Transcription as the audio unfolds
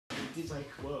He's like,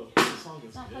 whoa, this song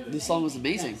is good. This song was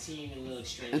amazing.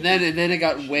 And then it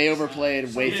got way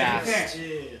overplayed, way fast.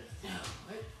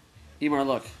 EeMar,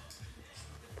 look.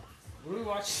 What are we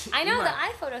watching? I know the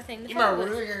iPhoto thing. The EeMar, photo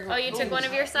booth. Oh, you took one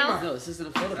of yourself? No, this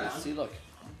isn't a photo booth. See, look.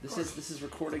 This is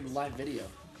recording live video.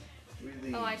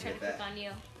 Oh, I tried to click on you.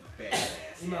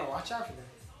 EeMar, watch out for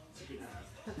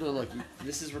that. No, look.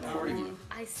 This is recording you.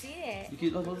 I see it. You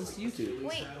can upload this to YouTube.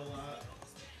 Wait.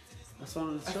 That's what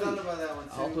I'm I showing thought you. about that one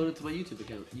too. I'll upload it to my YouTube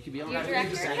account. You can be on Your it.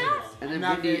 director account? And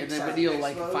then Whitney will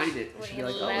like find it. She'll be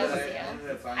like, oh, Loves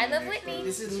look. you. I love Whitney.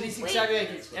 This is the least Wait. exciting I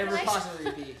could ever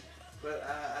possibly be. But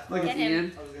I Look thought at the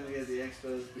end. I was gonna get the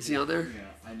expos. Is he on there?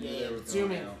 I knew Yeah, they were going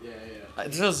zoom in. out. Yeah.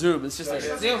 There's no zoom. It's just like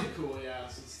Sorry. Zoom. Cool, yeah,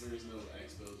 since there's no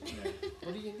expos.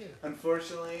 What are you gonna do?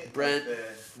 Unfortunately, Brent.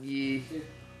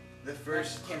 the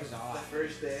first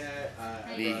day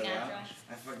I Me. brought it out,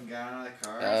 I fucking got out of the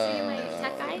car. Can I show you my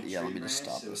tech guide? yeah, let me just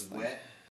stop It this was thing. wet.